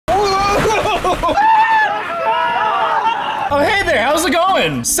Oh, hey there, how's it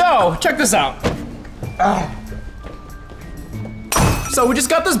going? So, check this out. So we just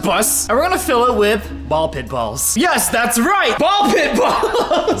got this bus, and we're gonna fill it with ball pit balls. Yes, that's right, ball pit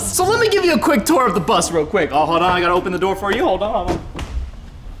balls. So let me give you a quick tour of the bus real quick. Oh, hold on, I gotta open the door for you. Hold on.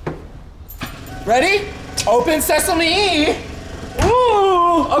 Ready? Open sesame.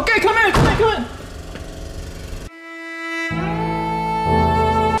 Ooh, okay, come in.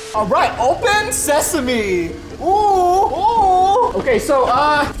 All right, open sesame. Ooh. Okay, so,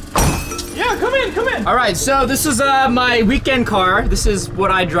 yeah, come in. All right, so this is my weekend car. This is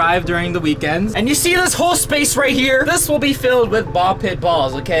what I drive during the weekends. And you see this whole space right here? This will be filled with ball pit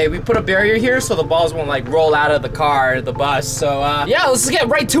balls, okay? We put a barrier here so the balls won't like roll out of the car, the bus. So yeah, let's get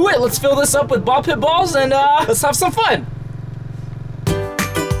right to it. Let's fill this up with ball pit balls and let's have some fun.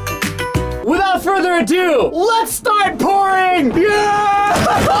 Without further ado, let's start pouring! Yeah!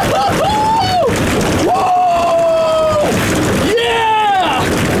 Whoa! Yeah!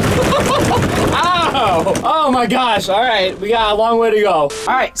 Ow! Oh my gosh, all right, we got a long way to go. All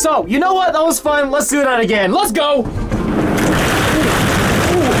right, so, you know what? That was fun. Let's do that again. Let's go!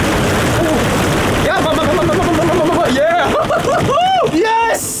 Yeah!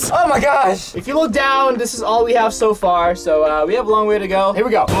 Yes! Oh my gosh! If you look down, this is all we have so far, so we have a long way to go. Here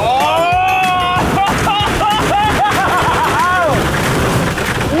we go. Oh!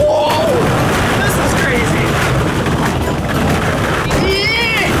 Whoa! This is crazy.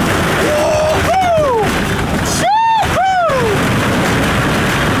 Yeah! Woo-hoo!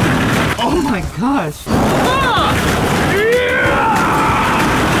 Oh my gosh! Ah! Yeah!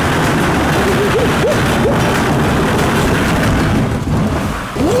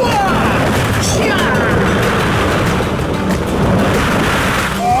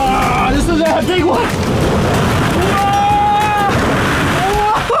 Oh, this is a big one.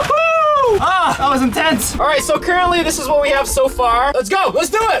 Ah, that was intense. All right, so currently this is what we have so far. Let's go. Let's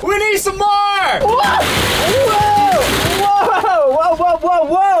do it. We need some more. Whoa!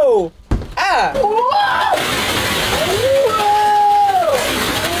 Whoa! Ah! Whoa!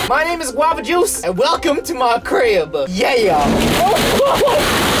 My name is Guava Juice, and welcome to my crib. Yeah!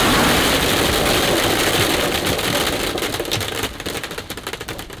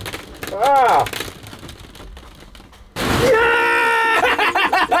 Ah!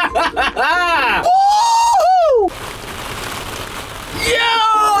 Yeah! Woo!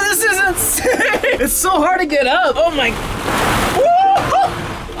 Yo, this is insane! It's so hard to get up. Oh my! Woo!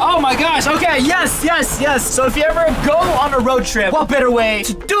 Oh my gosh! Okay, yes. So if you ever go on a road trip, what better way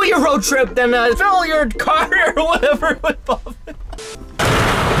to do your road trip than fill your car or whatever with ball pit?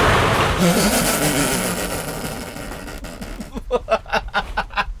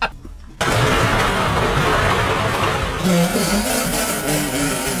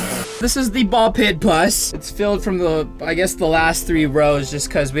 This is the ball pit bus. It's filled from the, I guess, the last 3 rows just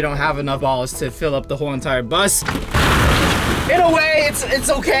because we don't have enough balls to fill up the whole entire bus. In a way, it's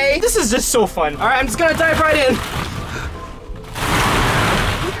okay. This is just so fun. All right, I'm just gonna dive right in.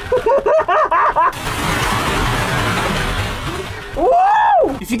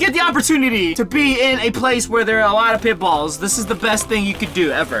 Woo! If you get the opportunity to be in a place where there are a lot of pit balls, this is the best thing you could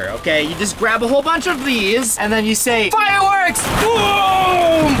do ever, okay? You just grab a whole bunch of these, and then you say, fireworks!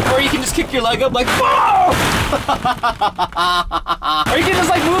 Boom! Or you can just kick your leg up like, boom! Or you can just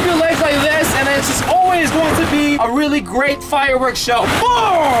like move your legs like this, and then it's just always going to be a really great fireworks show.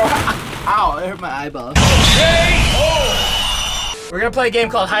 Boom! Ow, it hurt my eyeball. We're gonna play a game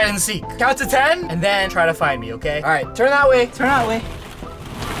called hide and seek. Count to 10, and then try to find me, okay? All right, turn that way, turn that way.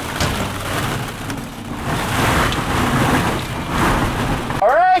 All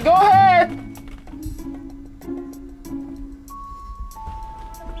right, go ahead.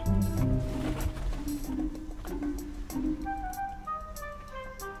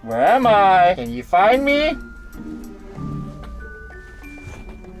 Where am I? Can you find me?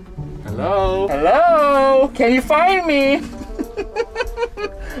 Hello? Hello? Can you find me?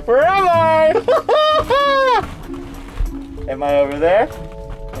 Where am I? Am I over there?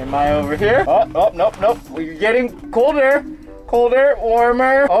 Am I over here? Oh, nope. You're getting colder. Colder,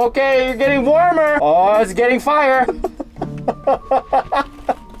 warmer. Okay, you're getting warmer. Oh, it's getting fire.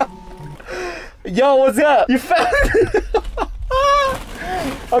 Yo, what's up? You found it?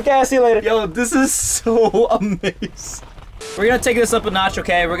 Okay, I'll see you later. Yo, this is so amazing. We're gonna take this up a notch,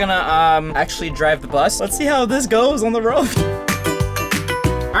 okay? We're gonna actually drive the bus. Let's see how this goes on the road.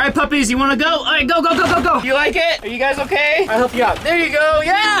 All right, puppies, you wanna go? All right, go. You like it? Are you guys okay? I'll help you out. There you go,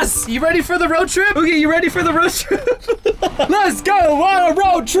 yes! You ready for the road trip? Okay, you ready for the road trip? Let's go on a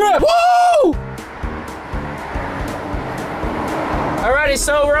road trip! Woo! Alrighty,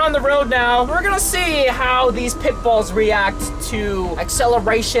 so we're on the road now. We're gonna see how these pit bulls react to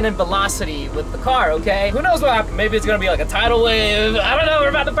acceleration and velocity with the car, okay? Who knows what happens? Maybe it's gonna be like a tidal wave. I don't know, we're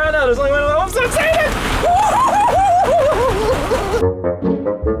about to find out. There's only one. I'm so excited!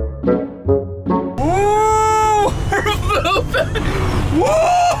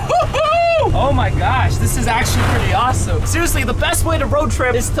 Oh my gosh, this is actually pretty awesome. Seriously, the best way to road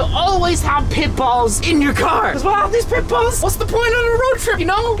trip is to always have pit bulls in your car. Because without these pit bulls, what's the point on a road trip, you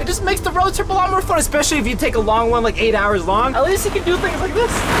know? It just makes the road trip a lot more fun, especially if you take a long one, like 8 hours long. At least you can do things like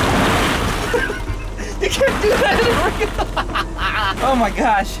this. You can't do that anymore. Oh my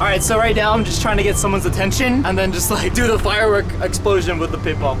gosh. All right, so right now I'm just trying to get someone's attention and then just like do the firework explosion with the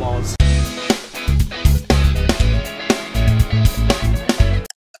pit bull balls.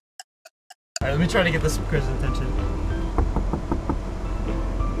 All right, let me try to get this Chris's attention.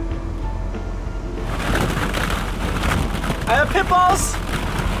 I have pit balls.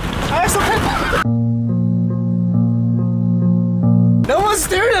 I have some pit balls. No one's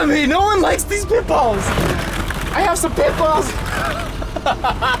staring at me. No one likes these pit balls. I have some pit balls.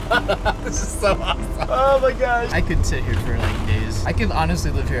 This is so awesome. Oh my gosh. I could sit here for like days. I could honestly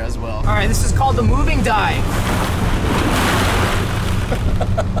live here as well. All right, this is called the moving dive.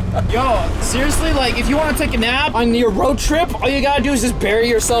 Yo, seriously, like if you want to take a nap on your road trip, all you gotta do is just bury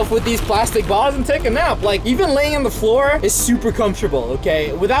yourself with these plastic balls and take a nap. Like even laying on the floor is super comfortable,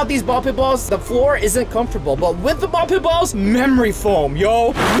 okay? Without these ball pit balls, the floor isn't comfortable. But with the ball pit balls, memory foam,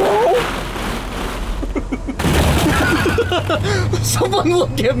 yo. Someone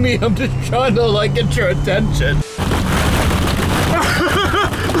look at me, I'm just trying to like get your attention.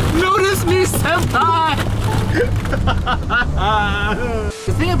 Notice me, senpai!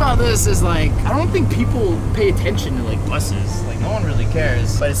 The thing about this is like, I don't think people pay attention to like buses. Like no one really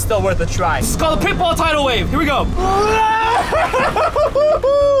cares, but it's still worth a try. This is called a pit bull tidal wave. Here we go.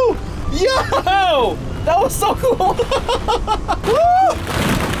 Yo! That was so cool. Woo!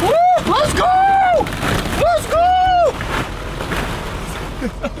 Woo! Let's go! Let's go!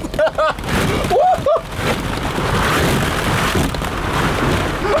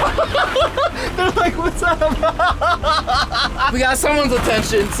 They're like, what's up? We got someone's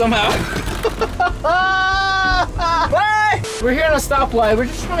attention somehow. Bye! We're here at a stoplight. We're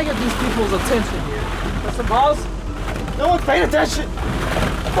just trying to get these people's attention here. Got some balls? No one's paying attention.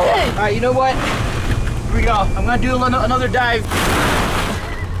 Hey! Alright, you know what? Here we go. I'm gonna do another dive.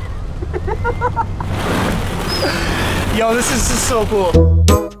 Yo, this is just so cool.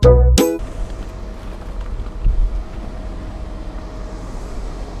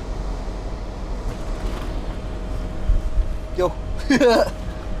 Yo.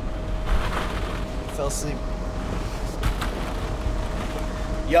 Fell asleep.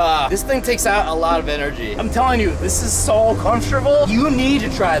 Yeah, this thing takes out a lot of energy. I'm telling you, this is so comfortable. You need to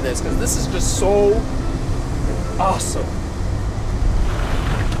try this because this is just so awesome.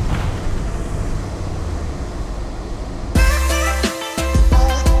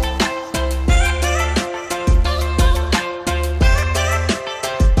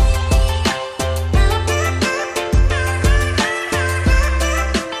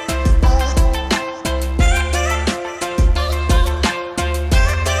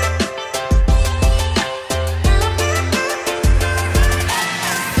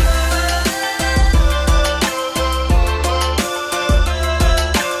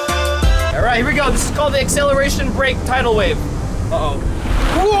 Here we go. This is called the acceleration brake tidal wave. Uh-oh.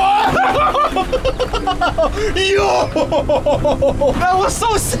 Yo! That was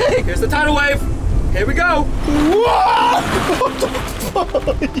so sick! Here's the tidal wave. Here we go. What the fuck?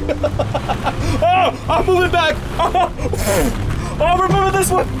 Oh, I'm moving back. Oh, we're moving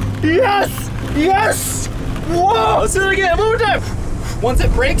this one. Yes! Yes! Whoa! Let's do it again. One more time. Once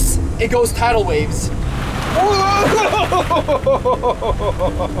it brakes, it goes tidal waves.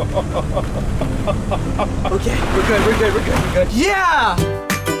 Okay, we're good. Yeah!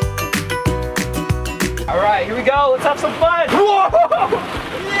 All right, here we go. Let's have some fun. Whoa!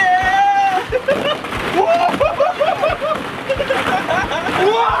 Yeah!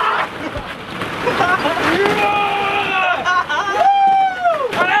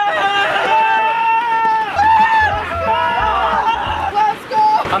 Let's go!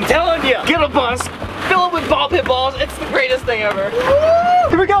 I'm telling you, get a bus. Fill it with ball pit balls. It's the greatest thing ever. Woo!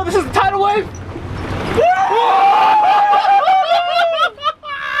 Here we go. This is the tidal wave.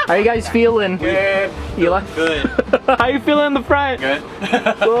 How you guys feeling? Good. You like? Good. How you feeling in the front? Good.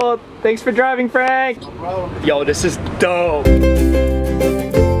 Cool. Thanks for driving, Frank. No problem. Yo, this is dope.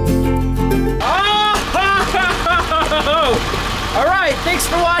 All right. Thanks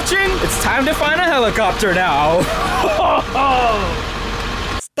for watching. It's time to find a helicopter now.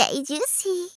 Stay juicy.